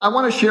I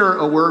want to share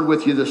a word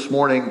with you this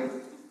morning.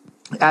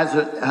 As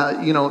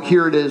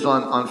here it is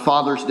on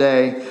Father's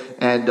Day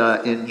and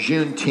in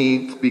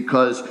Juneteenth,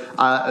 because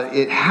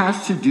it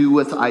has to do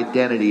with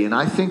identity, and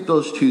I think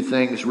those two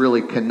things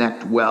really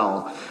connect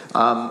well.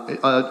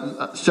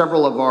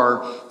 Several of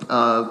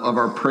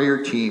our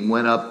prayer team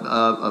went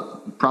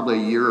up probably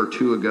a year or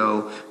two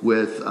ago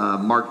with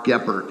Mark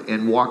Geppert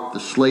and walked the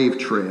slave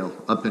trail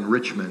up in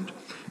Richmond.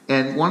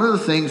 And one of the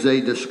things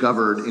they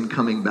discovered in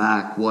coming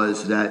back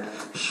was that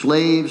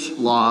slaves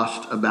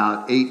lost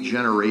about 8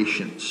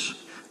 generations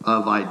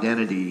of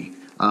identity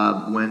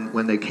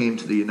when they came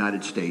to the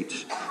United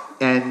States.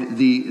 And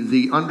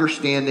the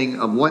understanding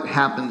of what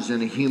happens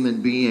in a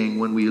human being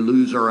when we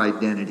lose our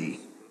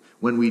identity,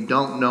 when we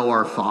don't know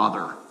our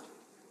father,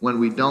 when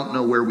we don't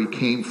know where we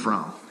came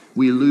from,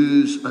 we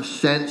lose a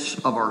sense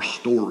of our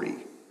story.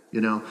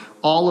 You know,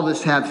 all of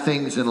us have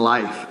things in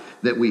life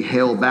that we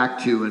hail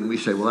back to, and we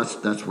say, well,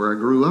 that's where I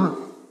grew up.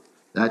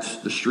 That's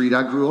the street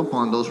I grew up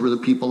on. Those were the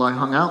people I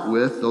hung out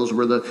with. Those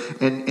were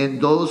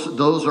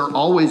those are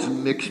always a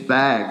mixed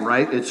bag,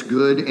 right? It's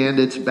good and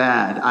it's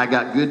bad. I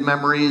got good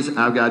memories,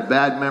 I've got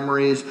bad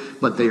memories,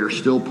 but they are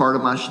still part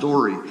of my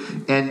story.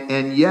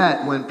 And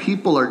yet, when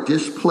people are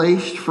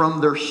displaced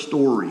from their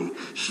story,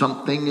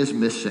 something is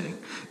missing.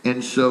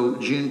 And so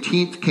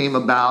Juneteenth came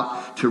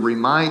about to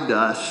remind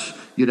us,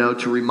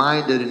 to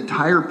remind an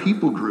entire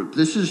people group,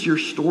 this is your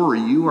story.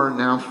 You are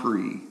now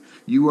free.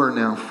 You are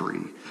now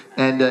free.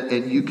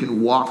 And you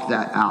can walk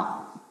that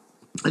out.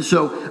 And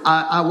so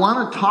I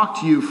want to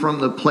talk to you from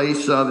the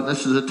place of, and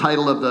this is the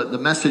title of the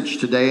message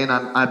today, and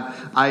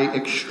I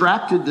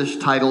extracted this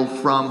title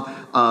from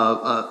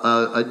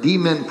a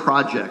D-Min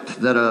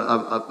project, that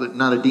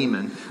not a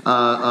demon,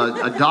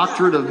 a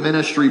doctorate of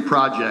ministry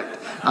project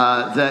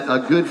that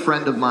a good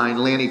friend of mine,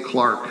 Lanny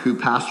Clark, who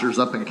pastors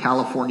up in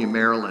California,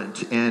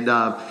 Maryland, and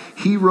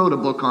he wrote a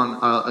book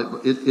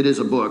on, it is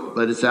a book,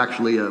 but it's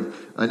actually an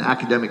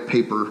academic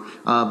paper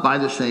by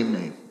the same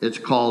name. It's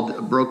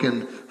called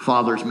Broken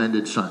Fathers,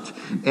 Mended Sons.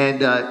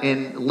 And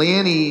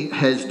Lanny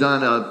has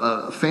done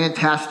a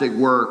fantastic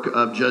work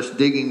of just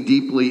digging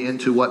deeply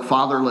into what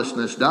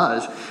fatherlessness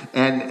does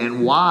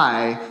and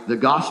why the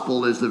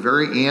gospel is the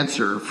very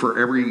answer for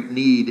every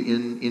need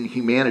in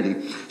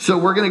humanity. So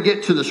we're going to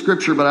get to the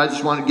scripture, but I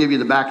just want to give you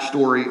the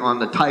backstory on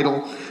the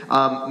title.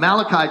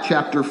 Malachi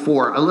chapter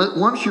 4. Why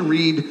don't you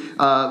read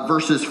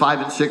verses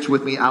 5 and 6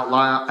 with me out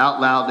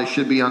loud? They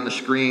should be on the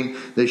screen.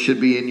 They should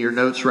be in your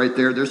notes right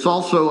there. There's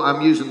also,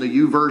 I'm using the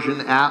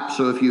YouVersion app,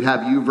 so if you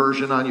have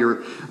YouVersion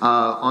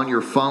on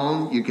your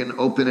phone, you can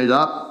open it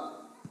up.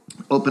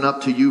 Open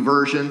up to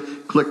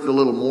YouVersion, click the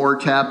little More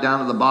tab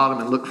down at the bottom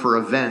and look for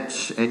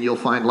events, and you'll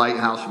find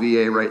Lighthouse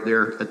VA right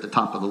there at the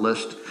top of the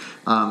list,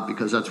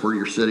 because that's where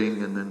you're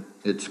sitting, and then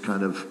it's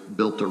kind of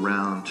built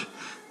around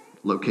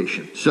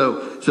location.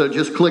 So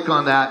just click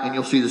on that and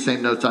you'll see the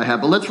same notes I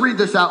have. But let's read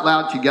this out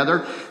loud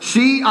together.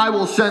 See, I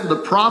will send the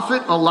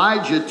prophet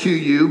Elijah to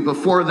you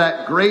before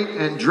that great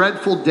and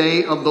dreadful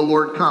day of the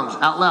Lord comes.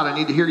 Out loud, I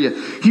need to hear you.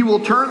 He will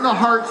turn the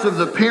hearts of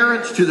the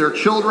parents to their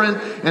children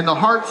and the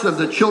hearts of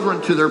the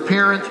children to their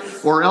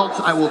parents, or else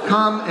I will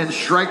come and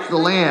strike the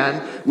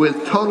land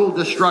with total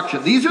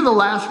destruction. These are the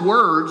last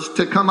words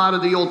to come out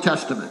of the Old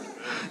Testament.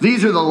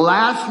 These are the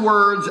last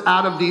words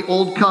out of the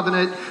Old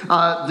Covenant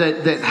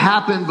that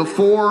happened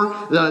before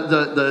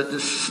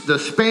the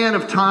span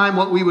of time,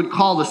 what we would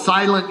call the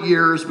silent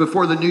years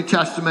before the New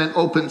Testament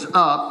opens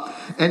up.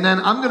 And then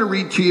I'm going to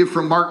read to you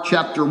from Mark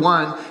chapter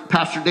 1.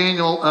 Pastor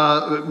Daniel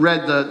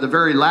read the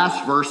very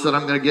last verse that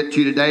I'm going to get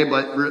to today,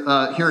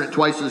 but hearing it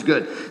twice is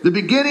good. The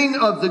beginning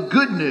of the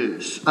good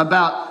news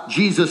about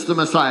Jesus the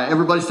Messiah.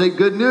 Everybody say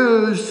good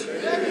news.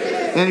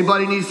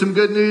 Anybody need some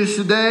good news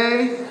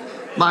today?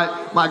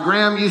 My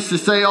gram used to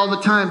say all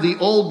the time, the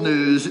old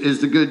news is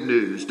the good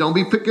news. Don't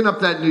be picking up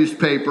that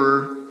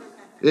newspaper.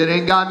 It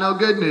ain't got no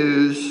good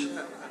news.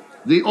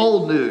 The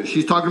old news.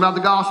 She's talking about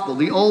the gospel.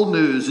 The old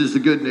news is the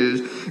good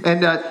news.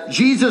 And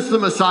Jesus the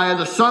Messiah,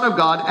 the Son of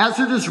God, as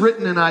it is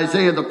written in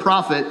Isaiah the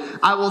prophet,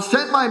 I will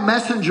send my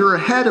messenger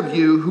ahead of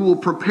you who will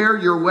prepare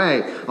your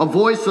way. A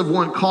voice of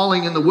one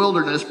calling in the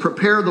wilderness,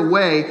 prepare the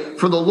way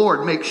for the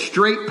Lord. Make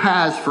straight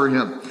paths for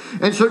him.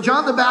 And so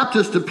John the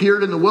Baptist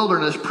appeared in the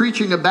wilderness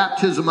preaching a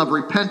baptism of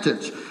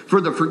repentance for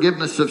the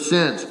forgiveness of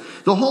sins.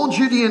 The whole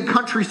Judean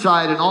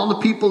countryside and all the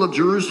people of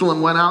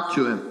Jerusalem went out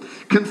to him.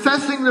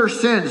 Confessing their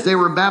sins, they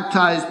were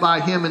baptized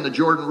by him in the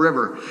Jordan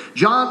River.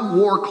 John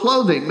wore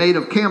clothing made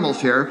of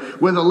camel's hair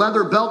with a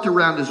leather belt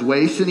around his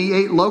waist, and he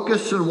ate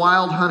locusts and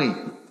wild honey.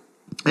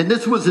 And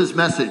this was his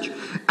message.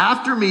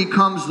 After me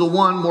comes the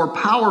one more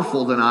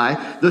powerful than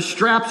I, the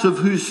straps of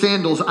whose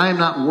sandals I am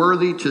not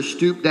worthy to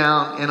stoop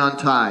down and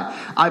untie.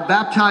 I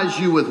baptize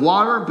you with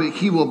water, but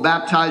he will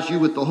baptize you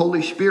with the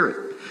Holy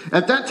Spirit.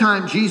 At that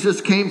time,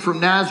 Jesus came from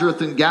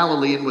Nazareth in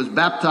Galilee and was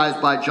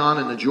baptized by John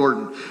in the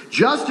Jordan.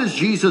 Just as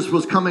Jesus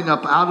was coming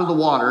up out of the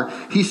water,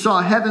 he saw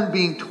heaven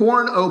being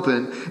torn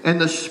open and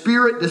the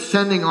Spirit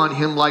descending on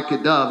him like a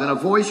dove. And a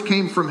voice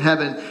came from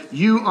heaven,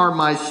 "You are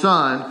my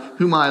Son,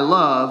 whom I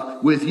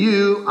love. With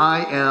you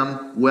I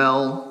am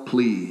well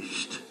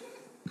pleased.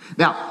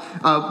 Now,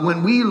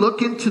 when we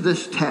look into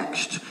this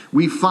text,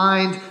 we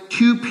find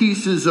two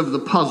pieces of the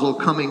puzzle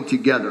coming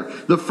together.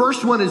 The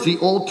first one is the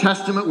Old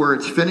Testament where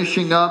it's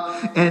finishing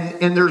up,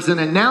 and there's an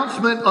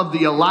announcement of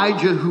the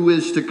Elijah who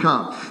is to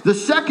come. The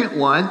second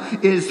one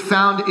is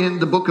found in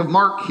the book of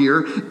Mark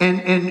here,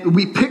 and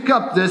we pick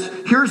up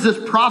here's this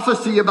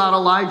prophecy about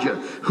Elijah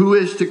who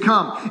is to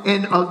come.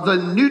 And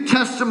the New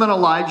Testament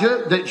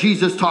Elijah that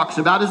Jesus talks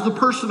about is the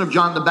person of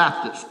John the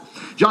Baptist.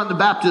 John the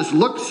Baptist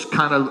looks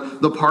kind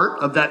of the part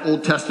of that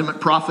Old Testament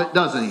prophet,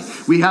 doesn't he?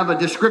 We have a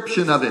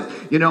description of him.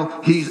 You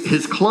know,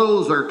 his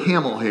clothes are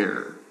camel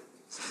hair.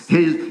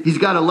 He's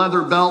got a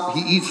leather belt.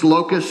 He eats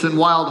locusts and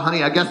wild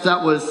honey. I guess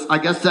that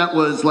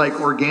was like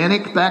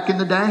organic back in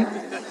the day.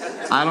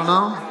 I don't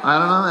know.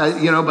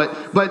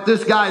 But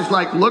this guy's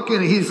like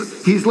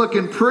he's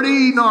looking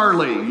pretty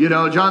gnarly. You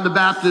know, John the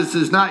Baptist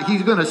he's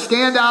going to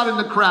stand out in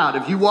the crowd.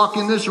 If you walk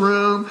in this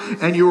room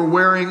and you're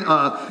wearing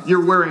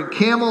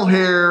camel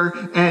hair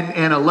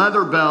and a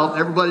leather belt,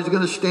 everybody's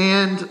going to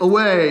stand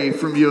away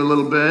from you a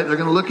little bit. They're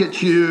going to look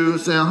at you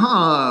saying,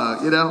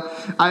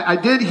 I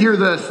did hear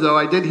this though.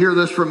 I did hear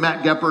this from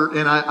Matt Geppert,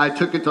 and I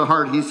took it to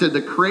heart. He said,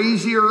 the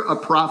crazier a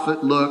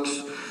prophet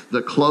looks,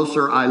 the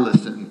closer I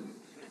listen.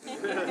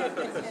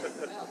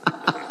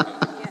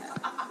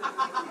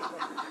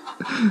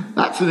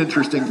 That's an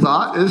interesting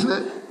thought, isn't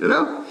it? You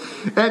know?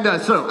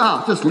 And so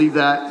I'll just leave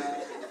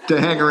that to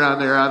hang around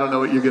there. I don't know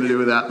what you're going to do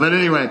with that. But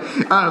anyway,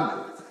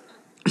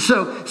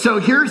 so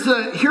here's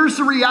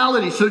the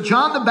reality. So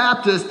John the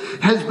Baptist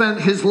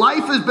his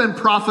life has been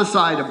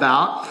prophesied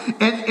about,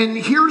 and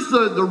here's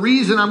the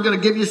reason. I'm going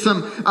to give you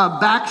some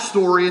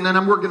backstory, and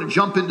then we're going to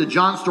jump into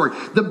John's story.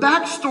 The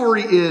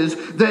backstory is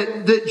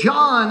that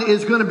John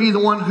is going to be the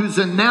one who's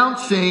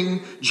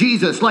announcing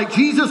Jesus. Like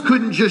Jesus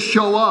couldn't just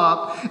show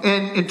up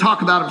and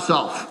talk about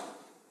himself.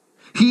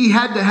 He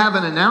had to have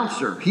an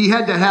announcer. He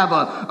had to have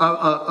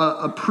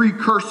a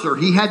precursor.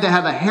 He had to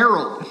have a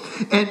herald.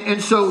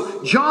 And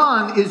so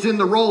John is in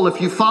the role.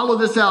 If you follow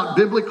this out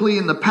biblically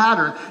in the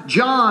pattern,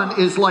 John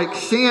is like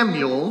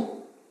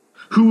Samuel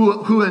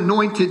who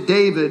anointed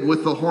David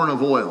with the horn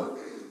of oil.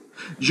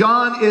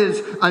 John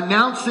is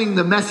announcing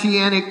the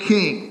Messianic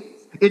king.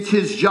 It's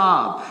his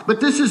job.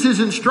 But this is his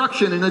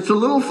instruction, and it's a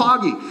little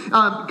foggy.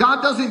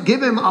 God doesn't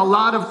give him a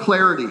lot of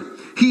clarity.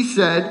 He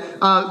said,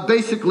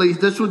 basically,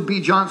 this would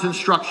be John's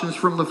instructions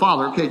from the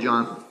Father. Okay,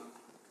 John,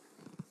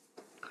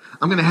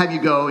 I'm going to have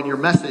you go, and your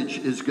message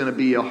is going to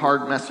be a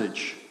hard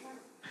message.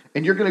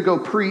 And you're going to go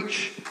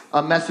preach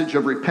a message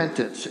of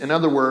repentance. In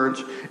other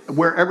words,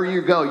 wherever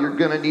you go, you're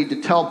going to need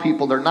to tell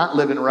people they're not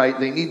living right.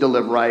 They need to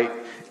live right.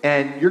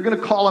 And you're going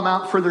to call them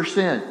out for their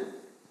sin.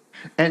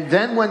 And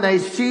then when they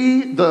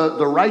see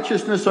the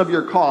righteousness of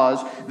your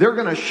cause, they're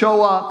going to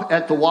show up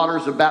at the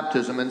waters of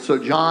baptism. And so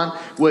John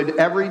would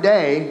every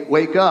day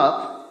wake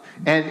up,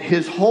 and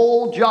his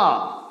whole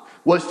job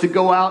was to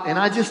go out. And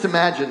I just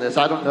imagine this.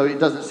 I don't know. It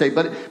doesn't say.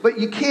 But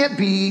you can't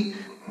be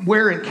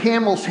wearing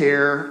camel's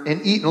hair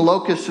and eating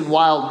locusts and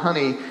wild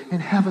honey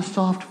and have a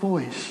soft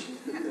voice.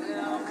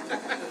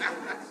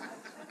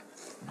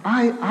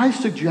 I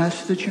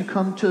suggest that you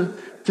come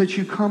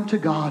to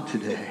God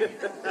today.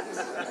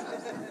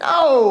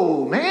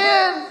 No,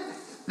 man.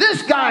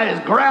 This guy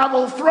is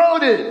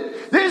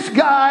gravel-throated. This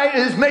guy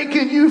is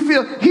making you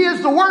feel, he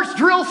is the worst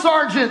drill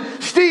sergeant,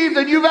 Steve,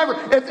 that you've ever,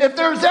 if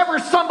there's ever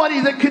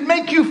somebody that could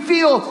make you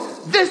feel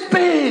this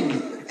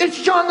big,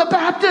 it's John the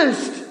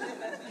Baptist.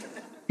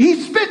 He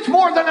spits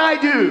more than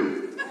I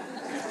do.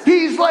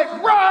 He's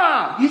like,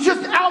 rah! He's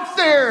just out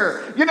there,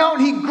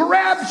 and he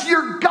grabs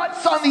your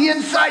guts on the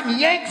inside and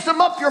yanks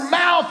them up your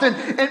mouth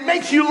and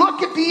makes you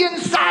look at the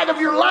inside of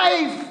your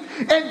life.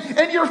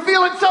 And you're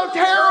feeling so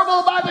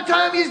terrible by the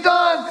time he's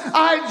done.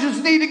 I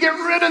just need to get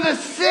rid of the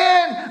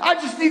sin. I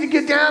just need to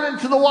get down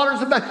into the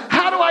waters of baptism.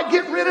 How do I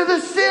get rid of the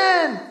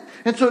sin?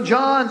 And so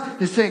John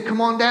is saying,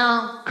 come on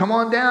down,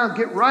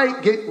 get right.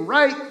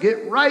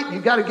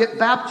 You got to get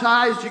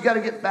baptized.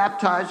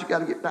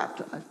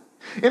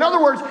 In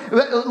other words,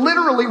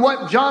 literally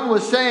what John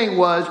was saying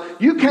was,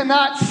 you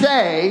cannot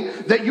say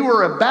that you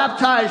are a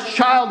baptized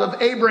child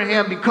of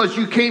Abraham because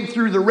you came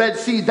through the Red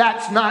Sea.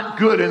 That's not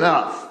good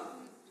enough.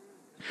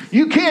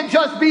 You can't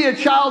just be a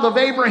child of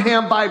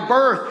Abraham by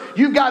birth.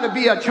 You've got to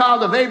be a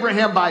child of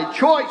Abraham by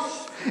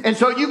choice. And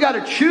so you got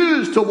to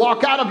choose to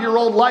walk out of your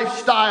old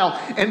lifestyle.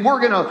 And we're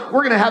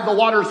gonna have the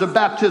waters of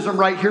baptism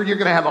right here. You're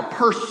gonna have a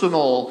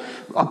personal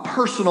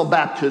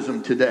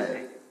baptism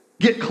today.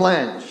 Get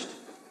cleansed,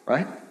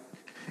 right?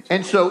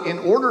 And so in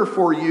order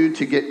for you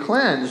to get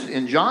cleansed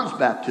in John's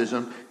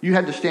baptism, you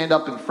had to stand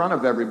up in front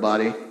of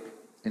everybody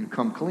and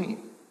come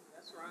clean.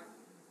 That's right.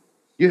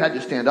 You had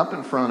to stand up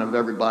in front of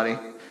everybody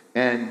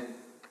and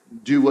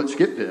do what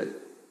Skip did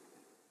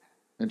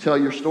and tell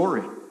your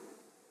story.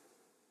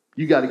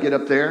 You got to get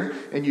up there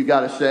and you got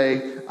to say,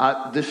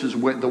 this is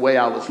the way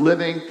I was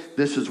living.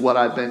 This is what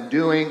I've been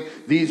doing.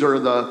 These are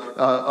the,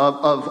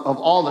 of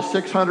all the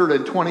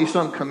 620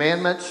 some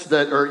commandments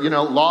that are,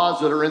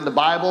 laws that are in the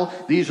Bible.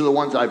 These are the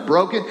ones I've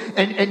broken.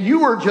 And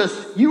you were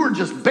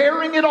just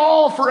bearing it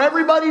all for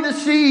everybody to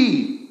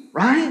see,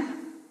 right?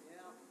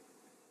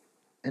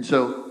 And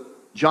so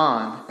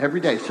John, every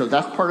day, so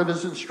that's part of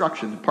his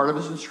instruction. Part of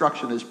his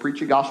instruction is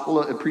preach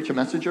a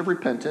message of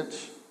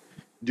repentance,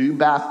 do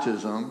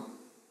baptism.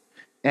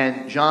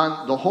 And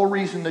John, the whole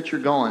reason that you're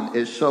going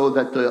is so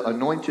that the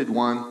anointed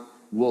one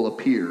will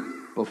appear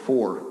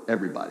before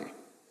everybody.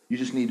 You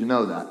just need to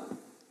know that.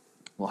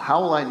 Well,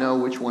 how will I know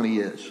which one he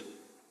is?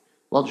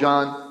 Well,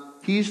 John,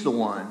 he's the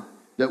one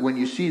that when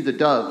you see the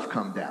dove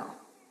come down,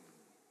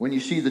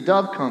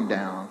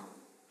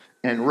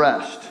 and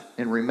rest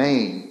and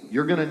remain,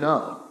 you're going to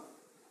know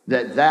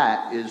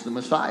that is the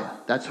Messiah.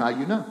 That's how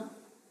you know.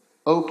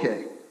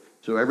 Okay.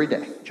 So every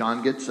day,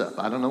 John gets up,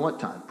 I don't know what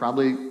time,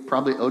 probably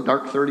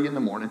dark 30 in the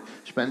morning,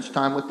 spends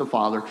time with the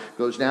Father,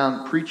 goes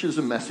down, preaches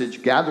a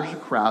message, gathers a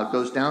crowd,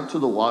 goes down to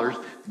the waters,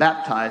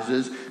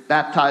 baptizes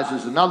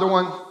another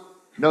one,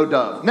 no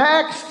dove.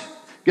 Next,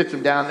 gets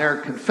them down there,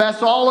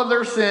 confess all of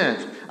their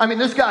sins. I mean,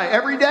 this guy,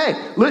 every day,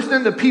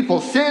 listening to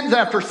people, sins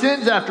after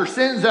sins after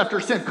sins after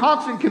sin,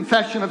 constant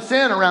confession of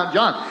sin around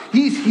John.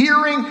 He's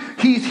hearing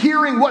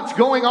what's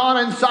going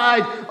on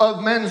inside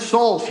of men's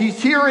souls.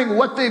 He's hearing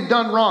what they've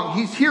done wrong.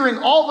 He's hearing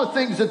all the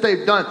things that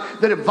they've done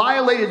that have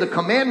violated the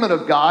commandment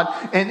of God.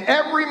 And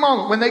every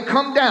moment when they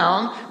come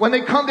down,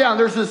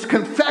 there's this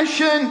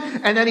confession,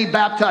 and then he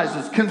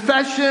baptizes.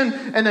 Confession,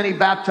 and then he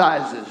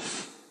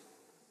baptizes.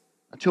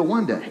 Until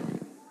one day,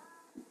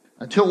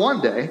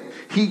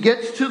 he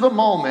gets to the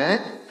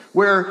moment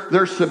where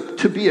there's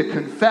to be a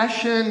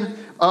confession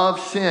of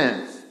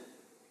sin.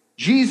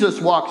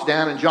 Jesus walks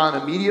down, and John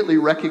immediately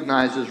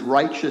recognizes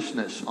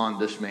righteousness on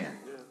this man.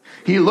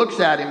 He looks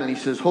at him and he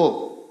says,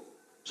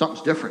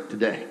 something's different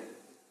today.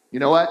 You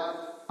know what?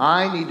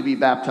 I need to be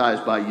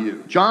baptized by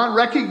you. John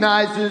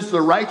recognizes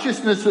the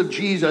righteousness of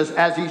Jesus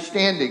as he's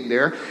standing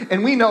there.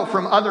 And we know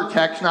from other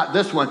texts, not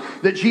this one,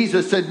 that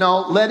Jesus said,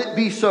 no, let it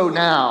be so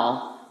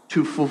now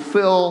to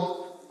fulfill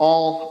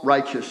all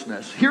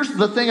righteousness. Here's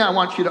the thing I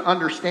want you to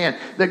understand,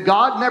 that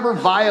God never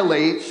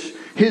violates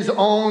his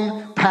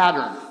own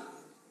pattern.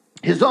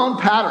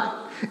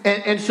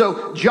 And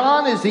so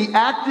John is the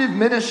active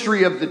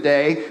ministry of the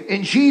day,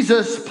 and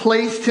Jesus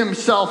placed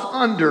himself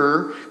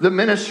under the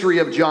ministry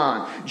of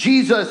John.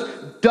 Jesus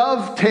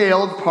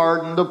dovetailed,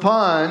 pardon the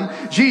pun,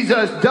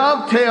 Jesus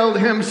dovetailed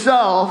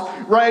himself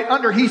right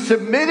under. He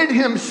submitted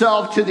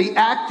himself to the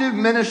active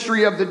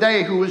ministry of the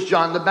day, who was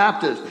John the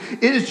Baptist.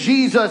 Is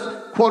Jesus,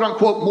 quote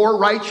unquote, more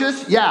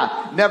righteous?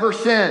 Yeah, never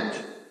sinned.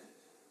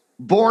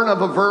 Born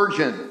of a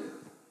virgin.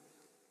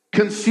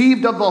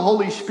 Conceived of the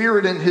Holy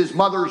Spirit in his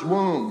mother's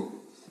womb.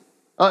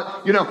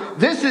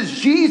 This is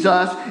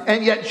Jesus,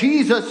 and yet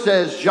Jesus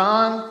says,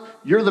 John,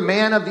 you're the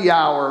man of the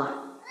hour.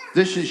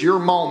 This is your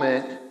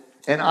moment,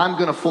 and I'm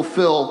going to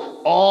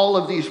fulfill all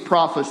of these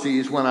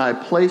prophecies when I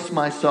place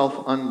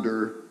myself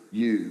under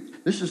you.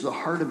 This is the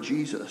heart of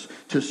Jesus,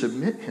 to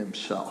submit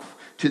himself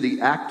to the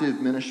active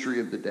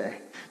ministry of the day.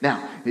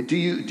 Now, do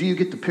you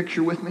get the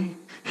picture with me?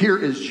 Here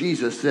is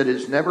Jesus that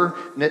has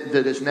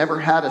never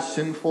had a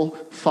sinful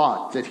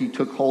thought that he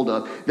took hold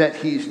of, that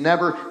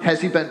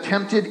has he been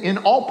tempted in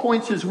all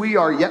points as we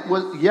are, yet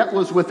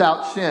was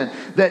without sin,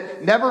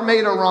 that never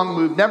made a wrong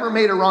move, never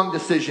made a wrong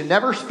decision,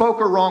 never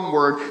spoke a wrong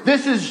word.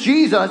 This is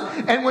Jesus,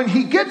 and when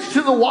he gets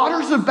to the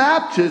waters of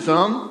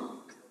baptism,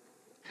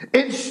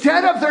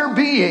 instead of there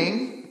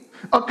being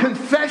a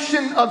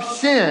confession of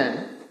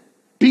sin,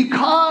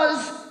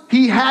 because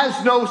he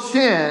has no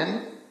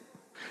sin,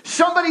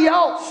 somebody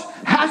else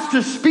has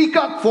to speak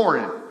up for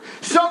him.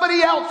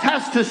 Somebody else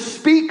has to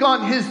speak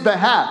on his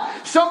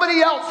behalf.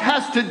 Somebody else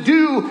has to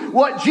do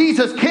what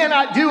Jesus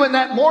cannot do in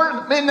that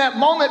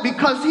moment,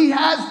 because he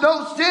has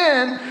no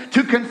sin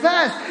to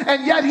confess.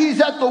 And yet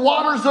he's at the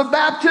waters of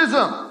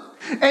baptism.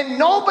 And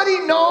nobody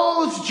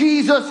knows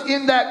Jesus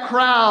in that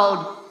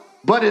crowd,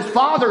 but his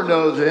Father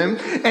knows him.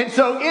 And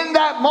so in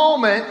that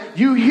moment,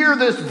 you hear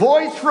this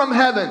voice from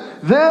heaven.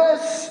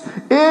 This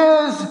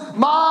is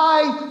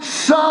my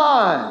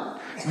Son.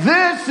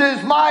 This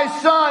is my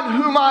Son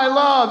whom I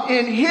love.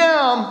 In him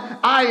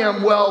I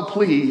am well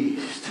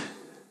pleased.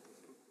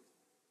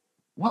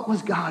 What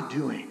was God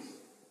doing?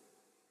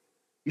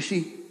 You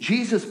see,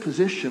 Jesus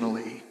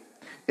positionally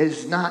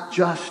is not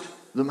just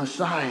the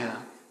Messiah.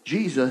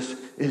 Jesus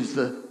is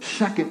the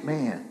second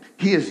man.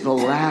 He is the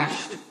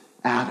last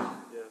Adam.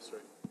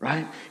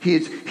 Right?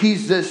 He's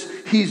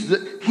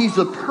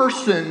the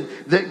person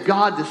that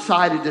God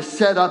decided to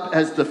set up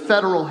as the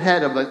federal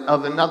head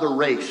of another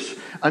race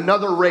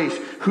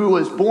who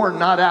was born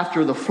not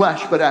after the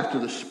flesh but after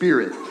the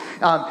Spirit.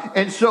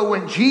 And so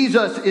when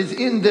Jesus is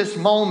in this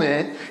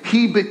moment,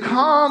 he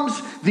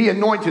becomes the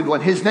anointed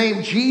one. His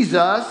name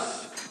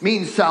Jesus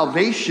means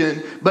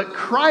salvation, but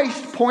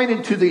Christ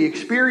pointed to the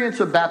experience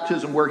of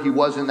baptism where he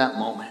was in that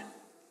moment.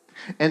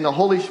 And the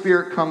Holy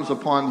Spirit comes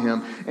upon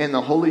him, and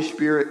the Holy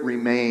Spirit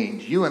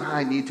remains. You and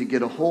I need to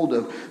get a hold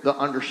of the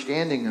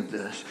understanding of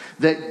this,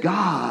 that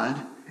God,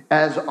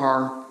 as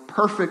our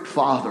perfect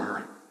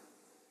Father,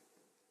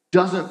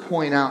 doesn't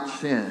point out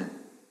sin.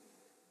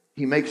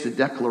 He makes a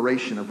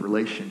declaration of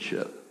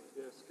relationship.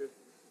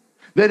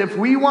 That if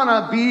we want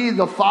to be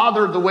the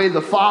Father the way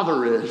the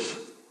Father is,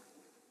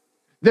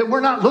 that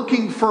we're not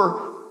looking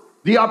for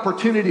the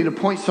opportunity to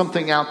point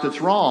something out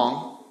that's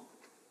wrong.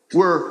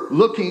 We're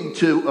looking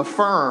to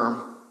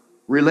affirm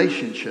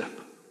relationship.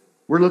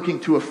 We're looking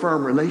to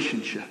affirm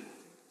relationship.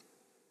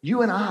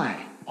 You and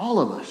I, all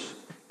of us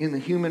in the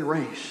human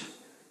race,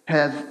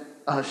 have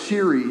a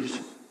series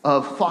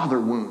of father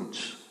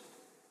wounds.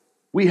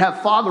 We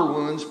have father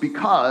wounds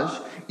because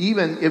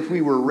even if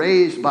we were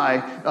raised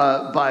by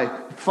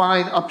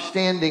fine,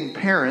 upstanding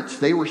parents,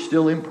 they were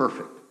still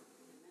imperfect.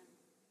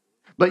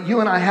 But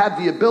you and I have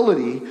the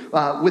ability,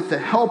 with the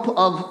help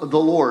of the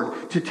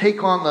Lord, to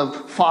take on the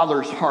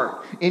Father's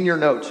heart. In your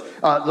notes,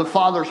 the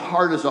Father's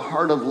heart is a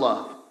heart of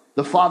love.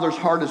 The Father's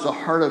heart is a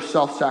heart of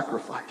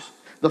self-sacrifice.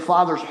 The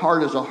Father's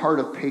heart is a heart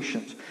of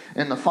patience.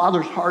 And the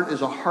Father's heart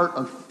is a heart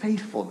of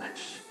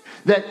faithfulness.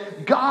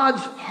 That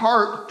God's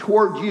heart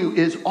toward you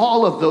is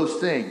all of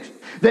those things.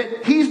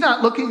 That he's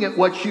not looking at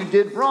what you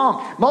did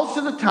wrong. Most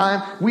of the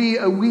time,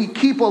 we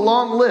keep a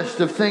long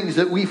list of things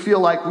that we feel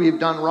like we've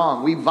done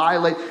wrong. We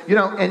violate,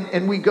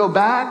 and we go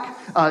back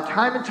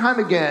time and time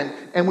again,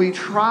 and we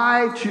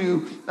try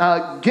to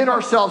get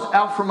ourselves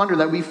out from under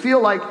that. We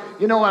feel like,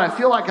 I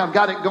feel like I've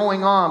got it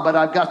going on, but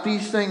I've got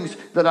these things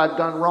that I've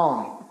done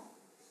wrong.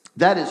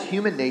 That is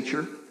human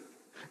nature,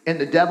 and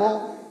the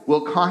devil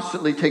will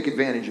constantly take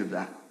advantage of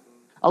that.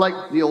 I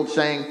like the old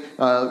saying,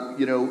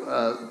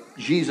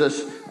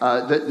 Jesus,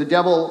 the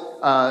devil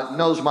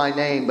knows my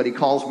name, but he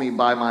calls me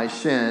by my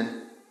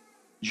sin.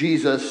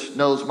 Jesus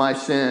knows my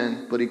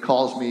sin, but he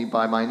calls me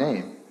by my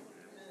name.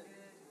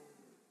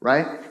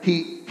 Right?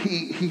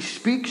 He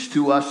speaks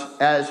to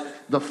us as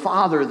the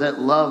Father that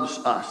loves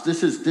us.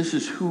 This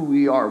is who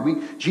we are.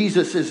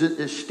 Jesus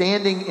is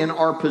standing in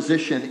our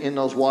position in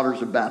those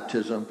waters of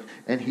baptism,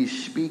 and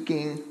he's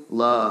speaking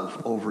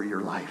love over your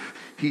life.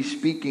 He's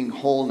speaking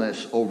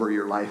wholeness over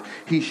your life.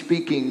 He's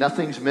speaking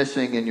nothing's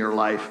missing in your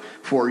life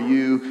for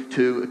you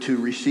to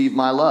receive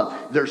my love.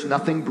 There's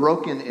nothing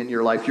broken in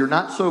your life. You're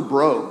not so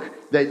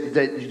broke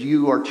that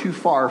you are too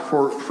far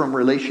from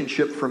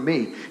relationship from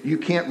me. You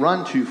can't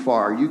run too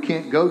far. You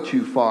can't go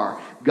too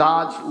far.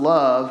 God's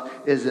love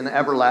is an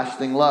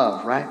everlasting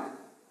love, right?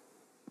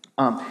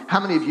 How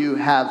many of you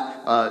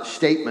have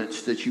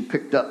statements that you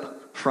picked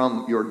up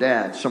from your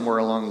dad somewhere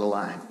along the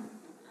line?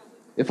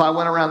 If I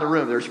went around the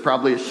room, there's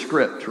probably a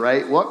script,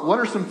 right? What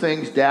are some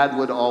things Dad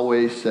would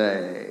always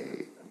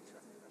say?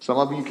 Some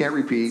of them you can't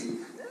repeat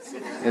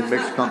in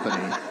mixed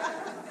company.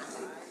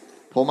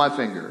 Pull my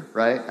finger,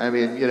 right? I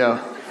mean, you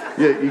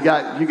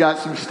got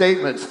some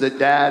statements that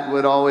Dad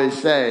would always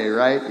say,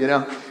 right?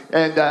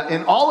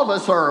 And all of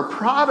us are a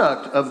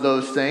product of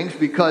those things,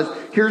 because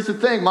here's the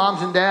thing,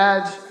 moms and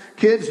dads,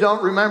 kids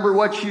don't remember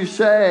what you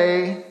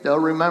say, they'll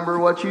remember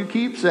what you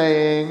keep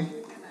saying.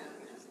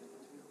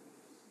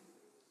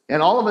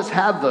 And all of us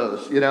have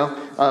those,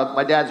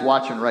 My dad's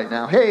watching right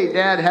now. Hey,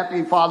 Dad,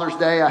 happy Father's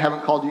Day. I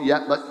haven't called you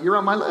yet, but you're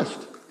on my list.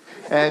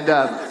 And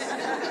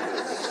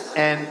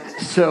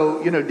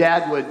so,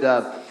 Dad would,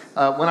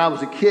 when I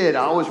was a kid,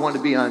 I always wanted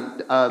to be on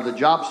the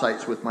job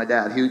sites with my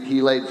dad.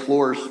 He laid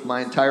floors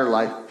my entire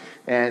life.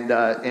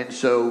 And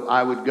so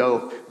I would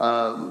go,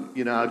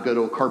 I'd go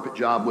to a carpet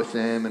job with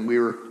him, and we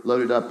were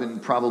loaded up in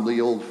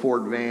probably old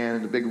Ford van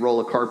and a big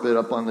roll of carpet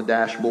up on the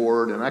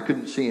dashboard, and I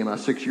couldn't see him. I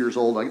was 6 years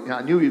old.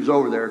 I knew he was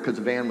over there because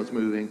the van was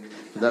moving,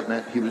 so that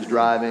meant he was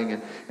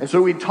driving. And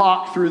so we'd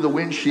talk through the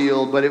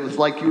windshield, but it was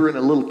like you were in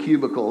a little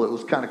cubicle. It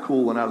was kind of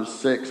cool. When I was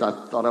 6, I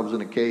thought I was in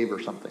a cave or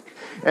something.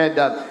 And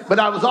but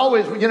I was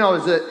always,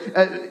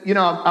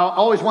 I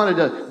always wanted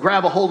to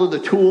grab a hold of the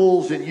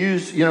tools and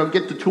use,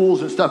 get the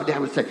tools and stuff. And Dad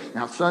would say,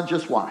 "Now, son,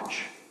 just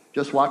watch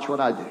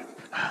what I do."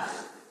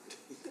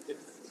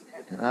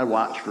 And I'd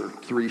watch for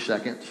 3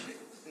 seconds,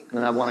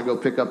 and I'd want to go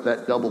pick up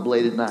that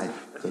double-bladed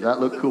knife because that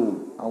looked cool.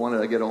 I wanted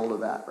to get a hold of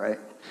that, right?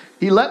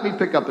 He let me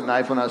pick up a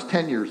knife when I was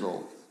 10 years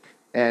old,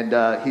 and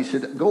he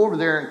said, "Go over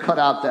there and cut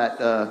out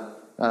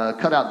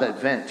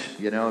that vent."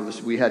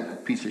 We had a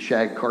piece of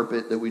shag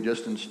carpet that we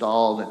just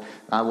installed, and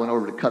I went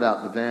over to cut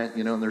out the vent.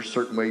 And there's a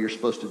certain way you're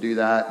supposed to do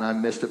that, and I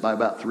missed it by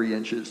about 3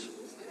 inches.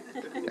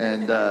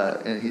 And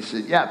he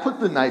said, "Yeah, put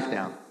the knife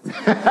down."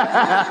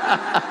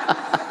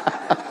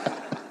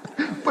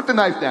 Put the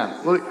knife down.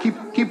 Well,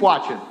 keep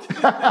watching.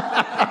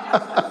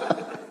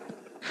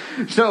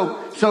 So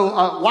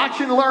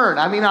watch and learn.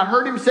 I mean, I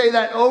heard him say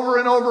that over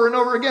and over and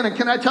over again. And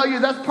can I tell you,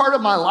 that's part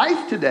of my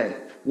life today.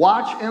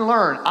 Watch and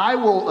learn. I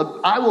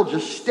will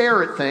just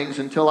stare at things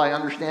until I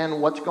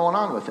understand what's going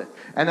on with it.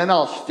 And then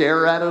I'll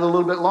stare at it a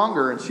little bit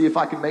longer and see if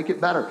I can make it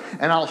better.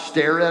 And I'll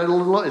stare at it a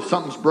little. If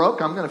something's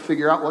broke, I'm going to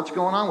figure out what's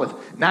going on with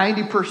it.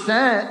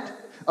 90%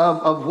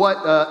 of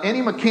what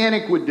any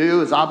mechanic would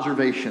do is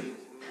observation.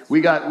 We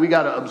got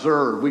to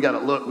observe. We got to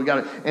look.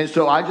 And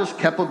so I just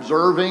kept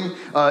observing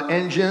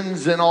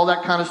engines and all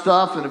that kind of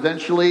stuff. And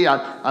eventually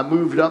I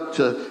moved up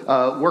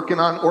to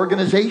working on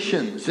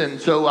organizations. And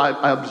so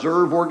I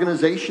observe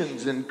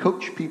organizations and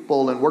coach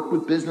people and work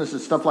with business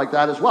and stuff like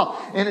that as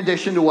well, in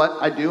addition to what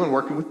I do in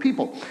working with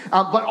people.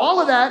 But all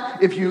of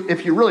that, if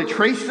you really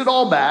traced it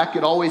all back,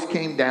 it always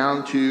came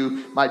down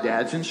to my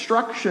dad's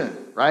instruction,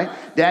 right?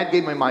 Dad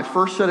gave me my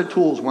first set of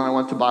tools when I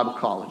went to Bible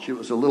college. It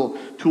was a little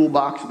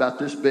toolbox about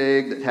this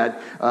big that had,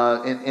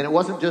 and it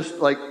wasn't just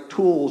like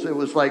tools. It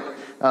was like,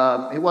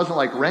 it wasn't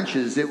like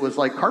wrenches. It was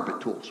like carpet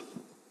tools.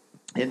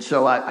 And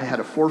so I had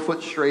a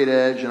 4-foot straight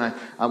edge, and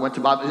I went to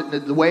Bible.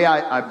 The way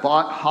I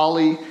bought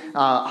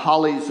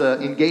Holly's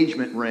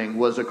engagement ring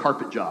was a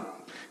carpet job.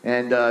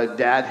 And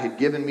Dad had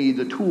given me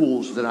the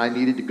tools that I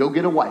needed to go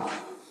get a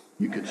wife,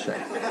 you could say.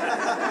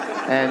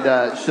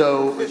 And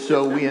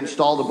so we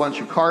installed a bunch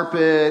of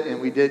carpet,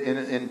 and we did,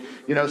 and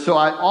so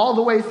all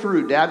the way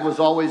through, Dad was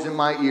always in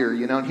my ear,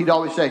 and he'd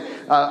always say,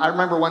 I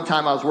remember one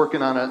time I was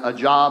working on a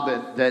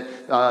job that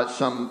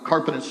some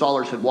carpet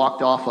installers had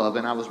walked off of,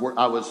 and I was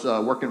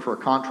working for a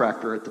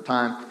contractor at the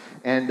time,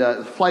 and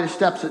the flight of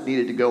steps that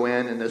needed to go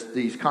in, and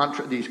these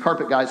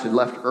carpet guys had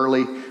left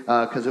early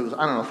because it was,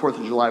 4th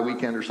of July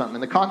weekend or something,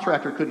 and the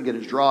contractor couldn't get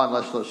his draw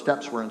unless those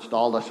steps were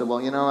installed. I said,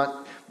 well, you know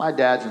what? My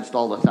dad's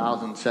installed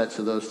 1,000 sets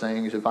of those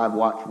things. If I've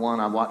watched one,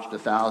 I've watched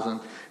 1,000.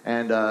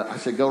 And I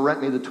said, go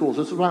rent me the tools.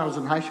 This is when I was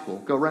in high school.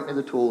 Go rent me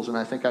the tools, and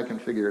I think I can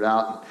figure it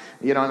out.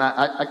 And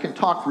I can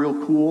talk real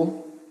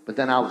cool, but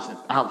then I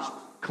was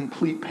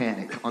complete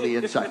panic on the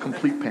inside,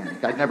 complete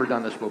panic. I'd never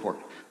done this before.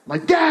 I'm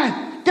like,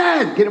 Dad,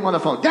 get him on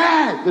the phone.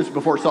 Dad, this is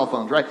before cell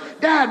phones, right?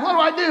 Dad, what do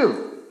I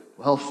do?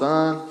 Well,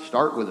 son,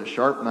 start with a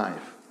sharp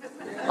knife.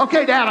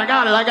 Okay, Dad, I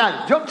got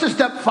it. Jump to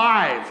step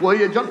 5, will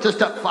you? Jump to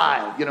step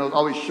 5.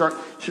 Always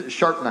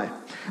sharp knife.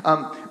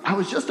 I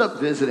was just up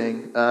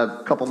visiting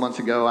a couple months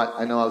ago.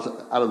 I know I was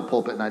out of the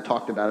pulpit and I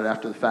talked about it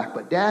after the fact,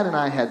 but Dad and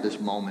I had this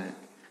moment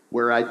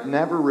where I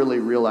never really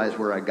realized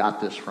where I got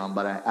this from,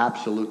 but I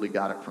absolutely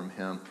got it from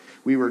him.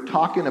 We were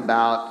talking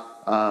about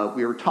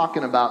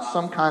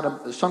some kind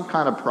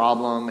of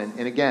problem,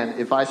 and again,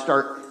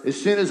 as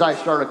soon as I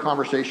start a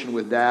conversation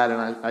with Dad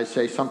and I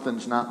say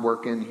something's not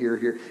working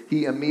here,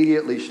 he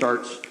immediately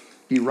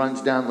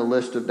runs down the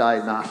list of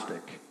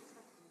diagnostic.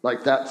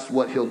 Like that's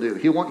what he'll do.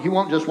 He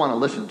won't just want to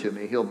listen to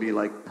me. He'll be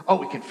like, oh,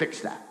 we can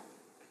fix that.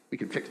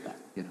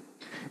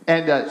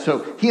 And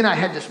so he and I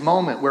had this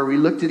moment where we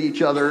looked at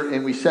each other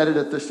and we said it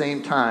at the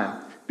same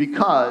time,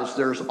 because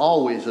there's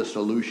always a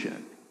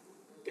solution.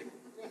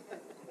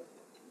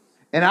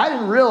 And I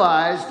didn't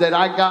realize that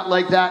I got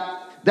like that.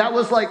 That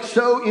was like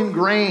so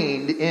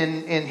ingrained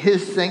in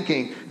his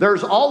thinking.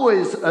 There's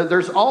always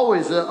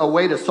a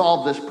way to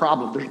solve this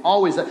problem. There's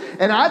always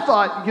and I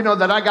thought,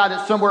 that I got it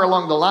somewhere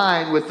along the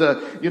line with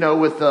the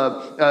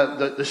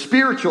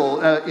spiritual,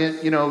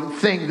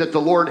 thing that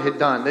the Lord had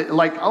done.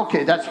 Like,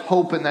 okay, that's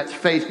hope and that's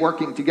faith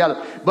working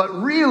together. But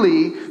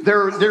really,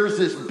 there's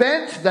this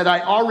bent that I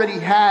already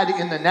had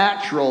in the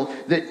natural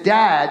that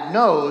Dad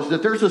knows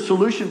that there's a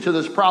solution to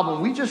this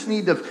problem. We just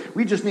need to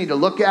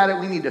look at it.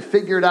 We need to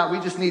figure it out. We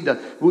just need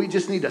to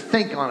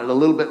think on it a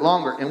little bit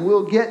longer, and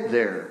we'll get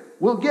there.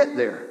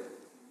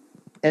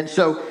 And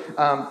so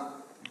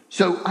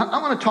I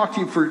want to talk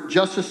to you for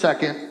just a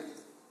second,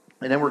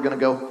 and then we're going to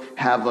go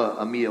have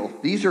a meal.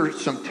 These are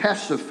some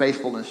tests of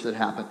faithfulness that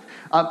happen.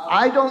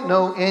 I don't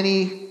know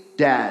any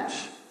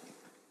dads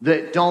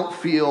that don't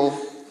feel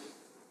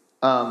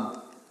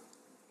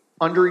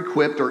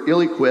under-equipped or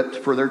ill-equipped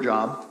for their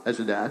job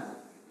as a dad.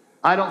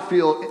 I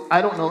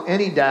don't know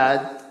any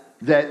dad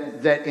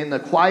that in the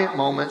quiet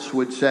moments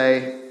would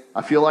say,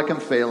 I feel like I'm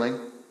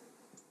failing.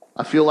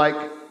 I feel like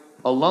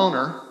a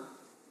loner,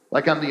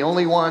 like I'm the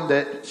only one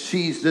that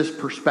sees this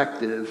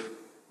perspective.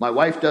 My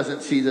wife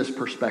doesn't see this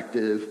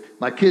perspective.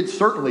 My kids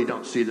certainly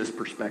don't see this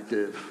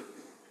perspective.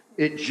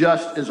 It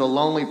just is a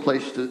lonely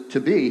place to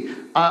be.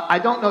 I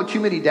don't know too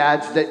many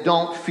dads that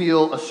don't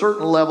feel a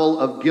certain level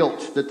of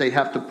guilt that they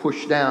have to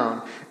push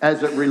down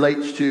as it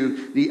relates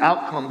to the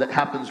outcome that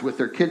happens with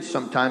their kids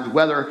sometimes,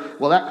 whether,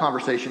 that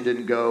conversation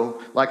didn't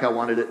go like I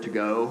wanted it to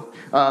go,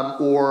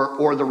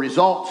 or the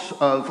results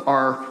of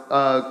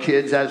our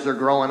kids as they're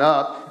growing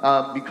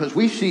up, because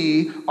we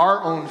see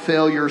our own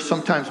failures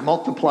sometimes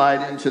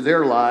multiplied into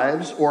their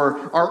lives,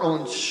 or our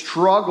own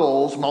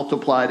struggles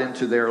multiplied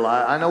into their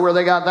lives. I know where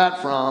they got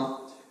that from.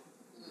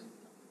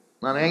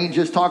 And I ain't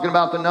just talking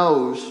about the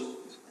nose.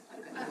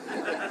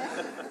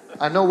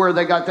 I know where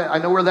they got that. I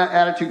know where that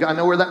attitude, I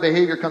know where that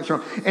behavior comes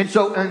from. And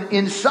so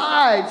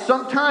inside,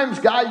 sometimes,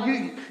 God,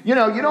 you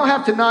don't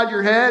have to nod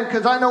your head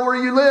because I know where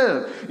you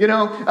live.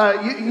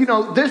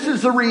 This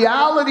is the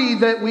reality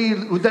that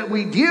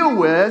we deal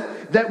with,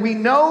 that we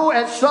know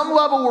at some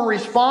level we're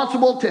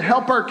responsible to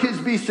help our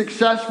kids be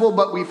successful,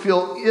 but we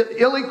feel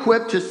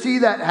ill-equipped to see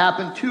that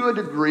happen to a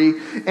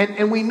degree.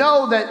 And we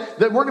know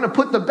that we're going to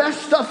put the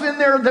best stuff in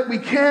there that we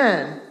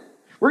can.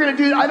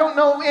 I don't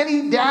know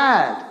any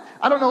dad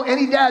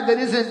that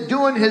isn't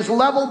doing his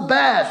level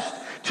best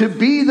to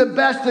be the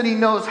best that he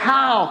knows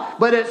how.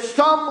 But at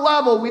some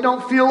level, we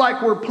don't feel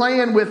like we're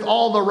playing with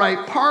all the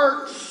right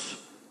parts,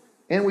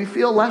 and we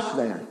feel less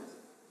than.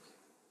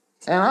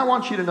 And I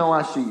want you to know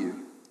I see you,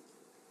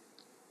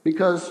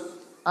 because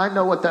I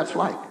know what that's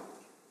like.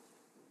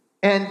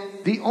 And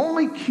the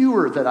only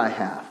cure that I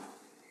have,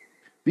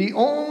 the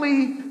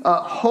only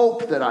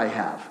hope that I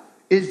have,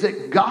 is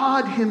that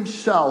God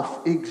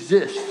himself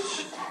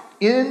exists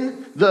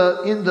in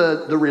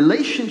the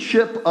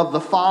relationship of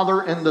the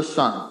Father and the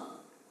Son.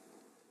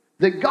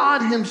 That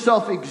God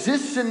himself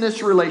exists in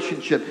this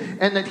relationship,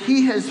 and that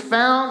he has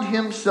found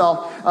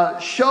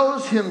himself,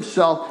 shows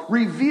himself,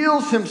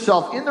 reveals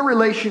himself in the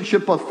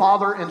relationship of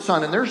Father and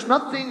Son. And there's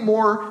nothing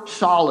more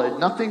solid,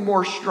 nothing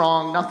more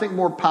strong, nothing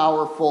more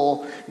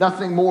powerful,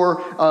 nothing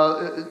more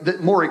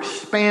more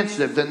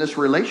expansive than this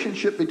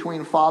relationship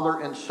between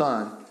Father and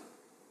Son.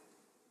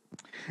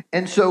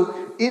 And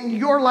so in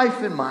your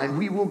life and mine,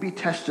 we will be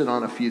tested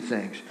on a few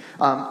things.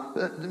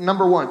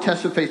 Number one,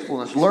 test of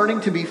faithfulness.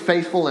 Learning to be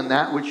faithful in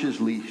that which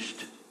is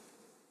least.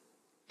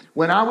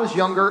 When I was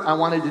younger, I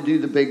wanted to do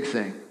the big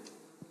thing.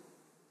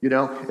 You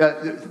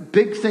know,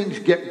 big things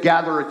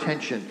gather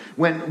attention.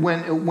 When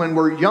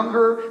we're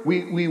younger,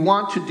 we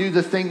want to do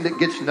the thing that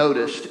gets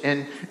noticed.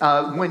 And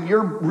when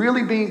you're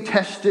really being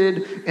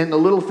tested in the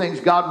little things,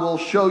 God will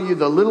show you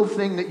the little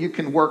thing that you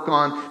can work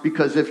on.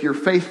 Because if you're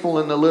faithful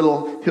in the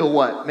little, he'll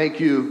what?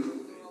 Make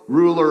you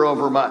ruler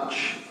over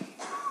much.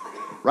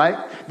 Right?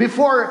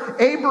 Before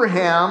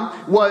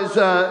Abraham was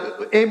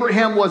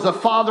a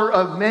father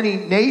of many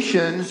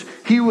nations,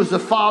 he was a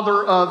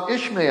father of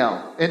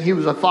Ishmael, and he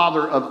was a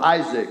father of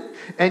Isaac.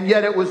 And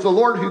yet it was the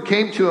Lord who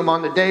came to him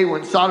on the day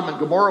when Sodom and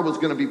Gomorrah was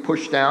going to be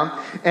pushed down,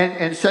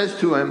 and says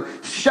to him,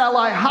 "Shall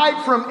I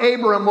hide from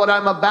Abram what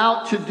I'm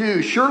about to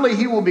do? Surely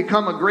he will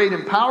become a great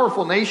and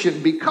powerful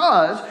nation,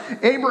 because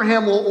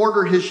Abraham will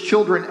order his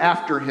children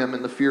after him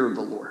in the fear of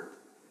the Lord."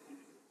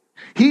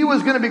 He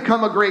was going to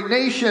become a great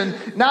nation,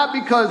 not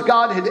because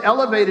God had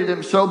elevated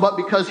him so, but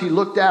because he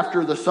looked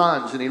after the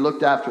sons and he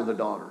looked after the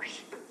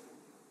daughters.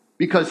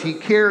 Because he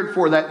cared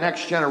for that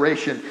next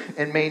generation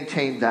and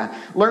maintained that.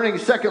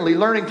 Secondly,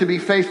 learning to be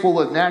faithful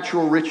with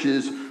natural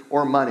riches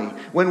or money.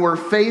 When we're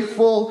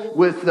faithful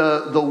with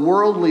the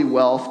worldly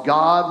wealth,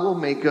 God will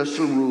make us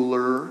a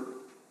ruler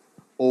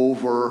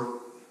over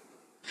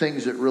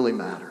things that really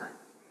matter.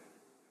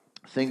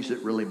 Things that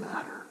really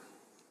matter.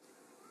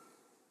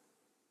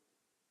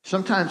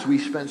 Sometimes we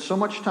spend so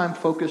much time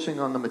focusing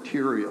on the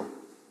material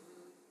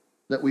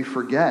that we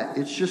forget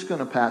it's just going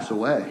to pass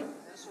away.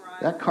 That's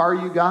right. That car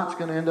you got is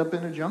going to end up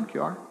in a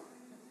junkyard.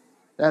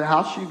 That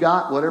house you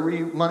got, whatever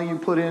money you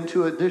put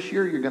into it this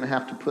year, you're going to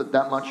have to put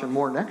that much and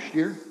more next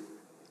year.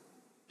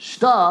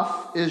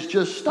 Stuff is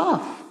just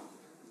stuff.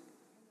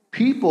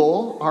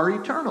 People are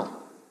eternal.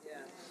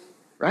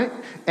 Right?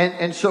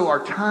 And so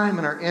our time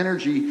and our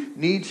energy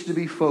needs to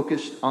be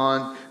focused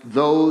on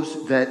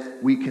those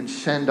that we can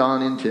send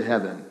on into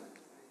heaven.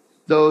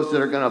 Those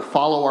that are going to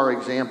follow our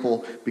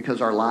example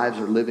because our lives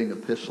are living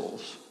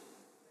epistles.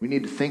 We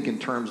need to think in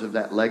terms of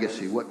that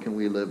legacy. What can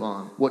we live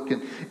on?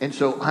 And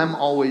so I'm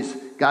always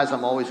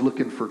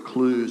looking for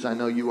clues. I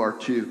know you are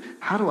too.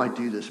 How do I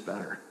do this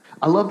better?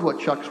 I loved what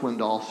Chuck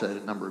Swindoll said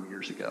a number of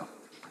years ago.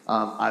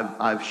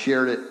 I've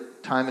shared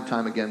it time and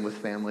time again with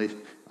families.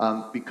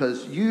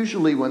 Because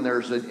usually when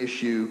there's an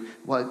issue,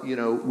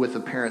 with a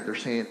parent, they're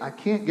saying, "I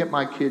can't get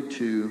my kid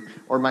to,"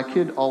 or "my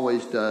kid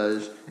always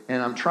does,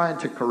 and I'm trying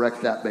to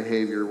correct that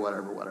behavior,"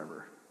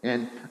 whatever.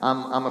 And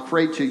I'm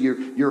afraid to.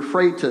 You're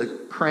afraid to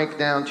crank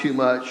down too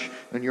much,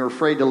 and you're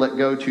afraid to let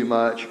go too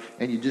much,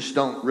 and you just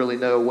don't really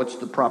know what's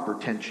the proper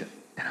tension.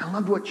 And I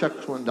loved what Chuck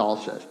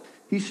Swindoll says.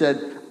 He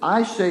said,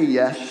 "I say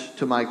yes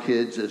to my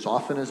kids as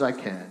often as I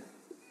can,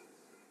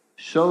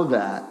 so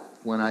that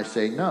when I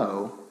say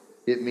no,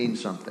 it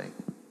means something."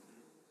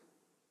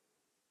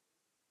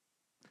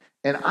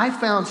 And I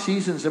found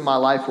seasons in my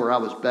life where I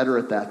was better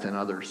at that than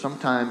others.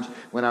 Sometimes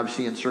when I was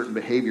seeing certain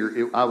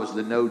behavior, I was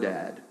the no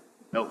dad.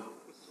 No,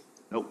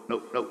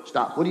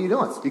 stop. What are you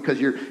doing?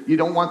 Because you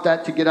don't want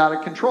that to get out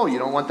of control. You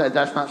don't want that.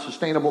 That's not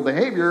sustainable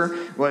behavior.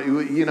 Well,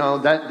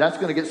 that's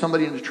going to get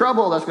somebody into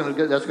trouble. That's going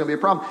to be a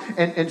problem.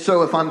 And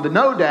so if I'm the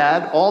no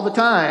dad all the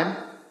time,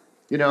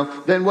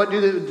 then what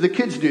do the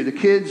kids do? The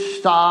kids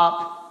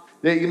stop.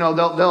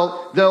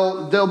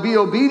 They'll be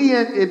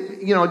obedient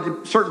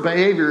to certain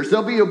behaviors.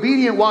 They'll be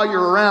obedient while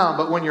you're around,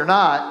 but when you're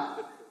not,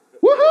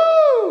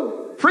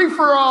 woohoo! Free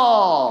for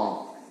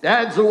all.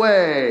 Dad's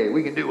away.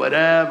 We can do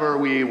whatever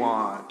we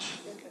want.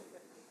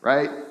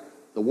 Right?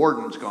 The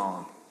warden's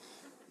gone.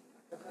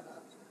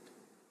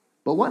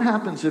 But what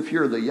happens if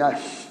you're the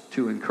yes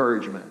to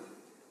encouragement?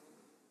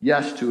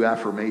 Yes to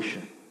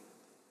affirmation?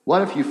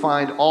 What if you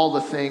find all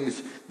the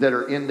things that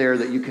are in there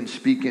that you can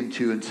speak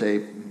into and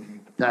say,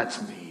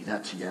 "That's me.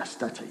 That's yes.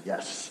 That's a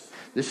yes.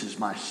 This is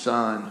my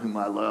son whom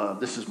I love.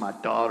 This is my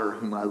daughter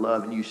whom I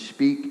love." And you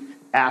speak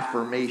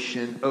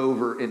affirmation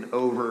over and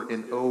over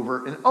and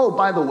over. And oh,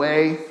 by the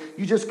way,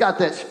 you just got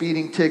that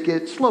speeding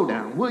ticket. Slow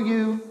down, will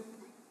you?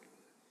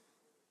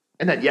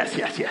 And then yes.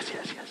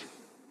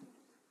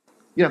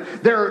 You know,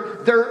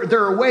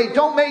 they're a way.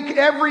 Don't make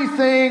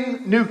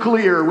everything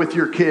nuclear with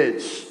your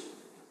kids.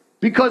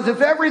 Because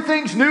if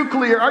everything's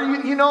nuclear,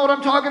 you know what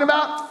I'm talking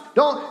about?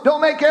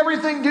 Don't make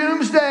everything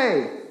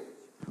doomsday.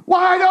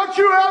 Why don't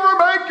you ever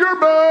make your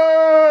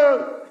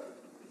bed?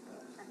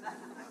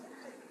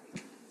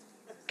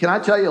 Can I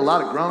tell you, a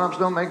lot of grown-ups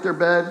don't make their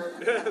bed?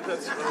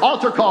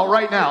 Altar call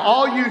right now.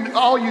 All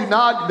you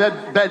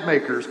bed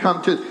makers,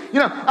 come to.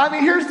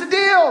 Here's the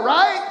deal,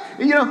 right?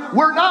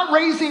 We're not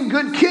raising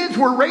good kids.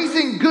 We're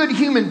raising good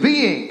human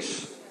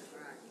beings.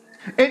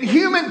 And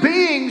human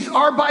beings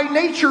are by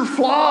nature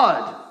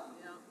flawed.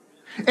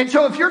 And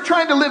so if you're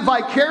trying to live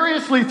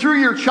vicariously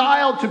through your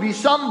child to be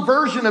some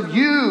version of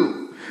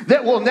you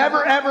that will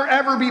never, ever,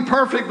 ever be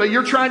perfect, but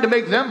you're trying to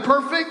make them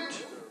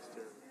perfect,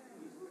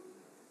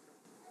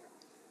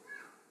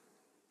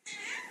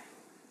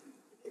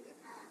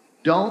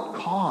 don't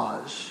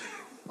cause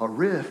a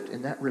rift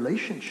in that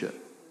relationship.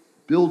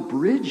 Build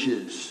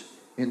bridges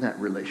in that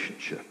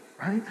relationship,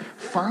 right?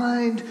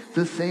 Find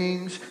the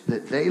things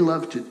that they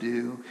love to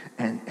do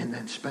and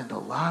then spend a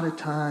lot of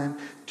time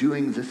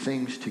doing the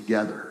things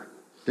together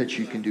that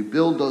you can do.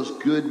 Build those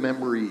good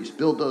memories.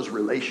 Build those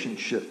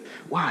relationships.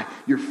 Why?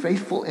 You're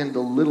faithful in the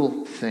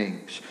little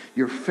things.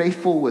 You're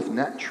faithful with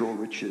natural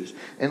riches.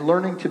 And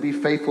learning to be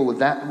faithful with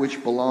that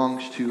which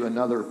belongs to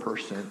another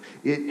person.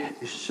 It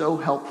is so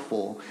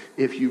helpful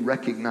if you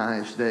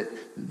recognize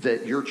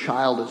that your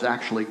child is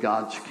actually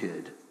God's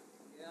kid.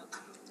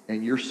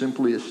 And you're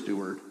simply a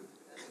steward.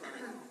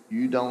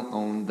 You don't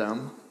own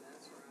them.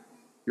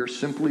 You're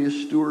simply a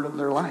steward of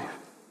their life.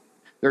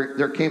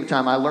 There came a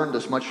time, I learned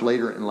this much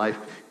later in life,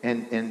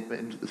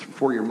 and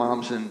for your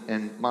moms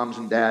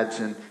and dads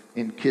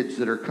and kids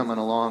that are coming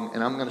along,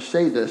 and I'm going to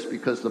say this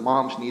because the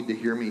moms need to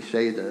hear me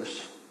say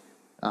this,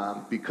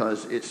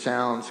 because it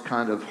sounds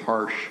kind of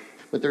harsh,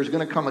 but there's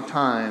going to come a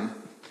time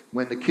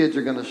when the kids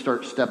are going to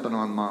start stepping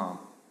on mom.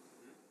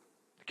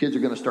 The kids are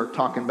going to start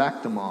talking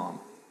back to mom.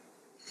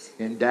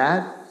 And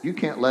dad, you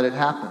can't let it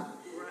happen.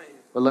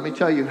 But let me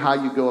tell you how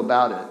you go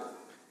about it.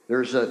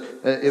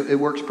 It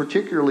works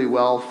particularly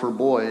well for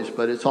boys,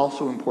 but it's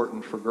also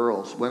important for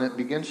girls. When it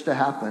begins to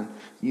happen,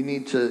 you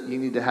need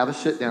to have a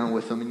sit down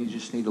with them, and you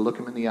just need to look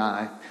them in the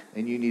eye,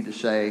 and you need to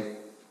say,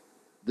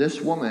 this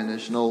woman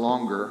is no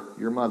longer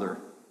your mother.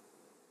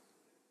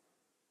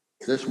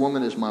 This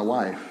woman is my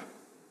wife.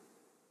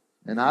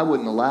 And I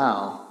wouldn't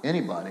allow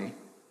anybody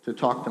to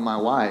talk to my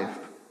wife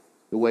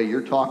the way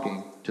you're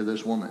talking to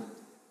this woman.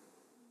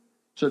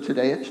 So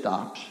today it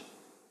stops.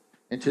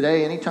 And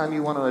today, anytime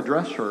you want to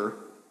address her,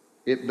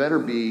 it better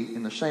be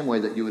in the same way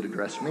that you would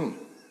address me.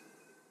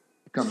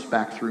 It comes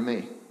back through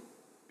me.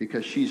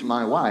 Because she's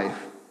my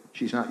wife,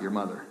 she's not your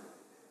mother.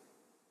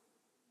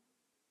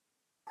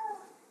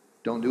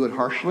 Don't do it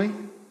harshly.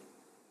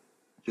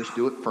 Just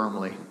do it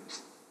firmly.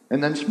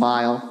 And then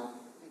smile.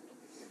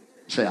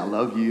 Say, I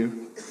love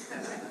you.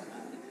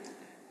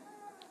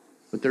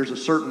 But there's a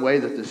certain way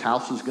that this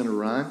house is going to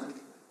run.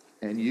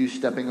 And you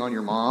stepping on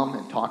your mom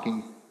and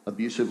talking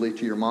abusively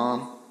to your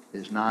mom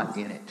is not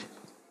in it.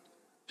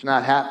 It's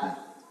not happening.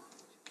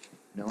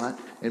 You know what?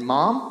 And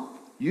mom,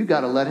 you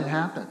got to let it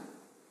happen.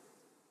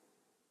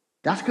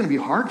 That's going to be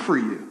hard for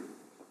you.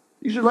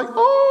 You're like,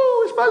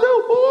 oh, it's my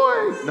little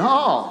boy.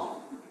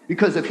 No.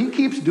 Because if he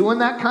keeps doing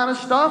that kind of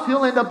stuff,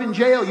 he'll end up in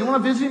jail. You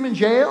want to visit him in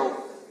jail?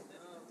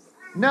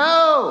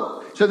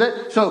 No. So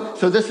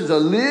this is a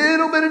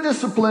little bit of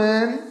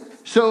discipline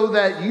so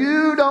that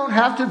you don't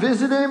have to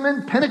visit him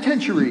in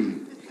penitentiary.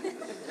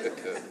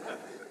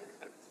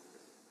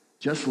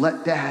 Just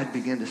let dad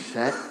begin to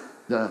set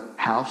the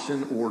house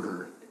in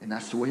order. And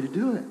that's the way to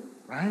do it,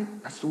 right?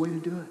 That's the way to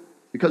do it.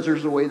 Because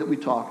there's a way that we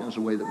talk and there's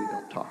a way that we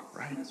don't talk,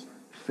 right?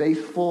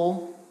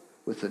 Faithful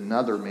with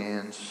another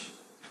man's,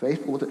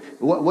 faithful with it.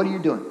 What are you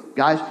doing?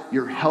 Guys,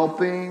 you're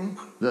helping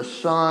the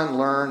son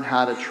learn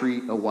how to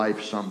treat a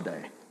wife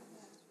someday.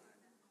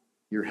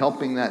 You're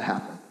helping that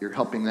happen. You're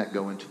helping that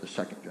go into the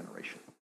second generation.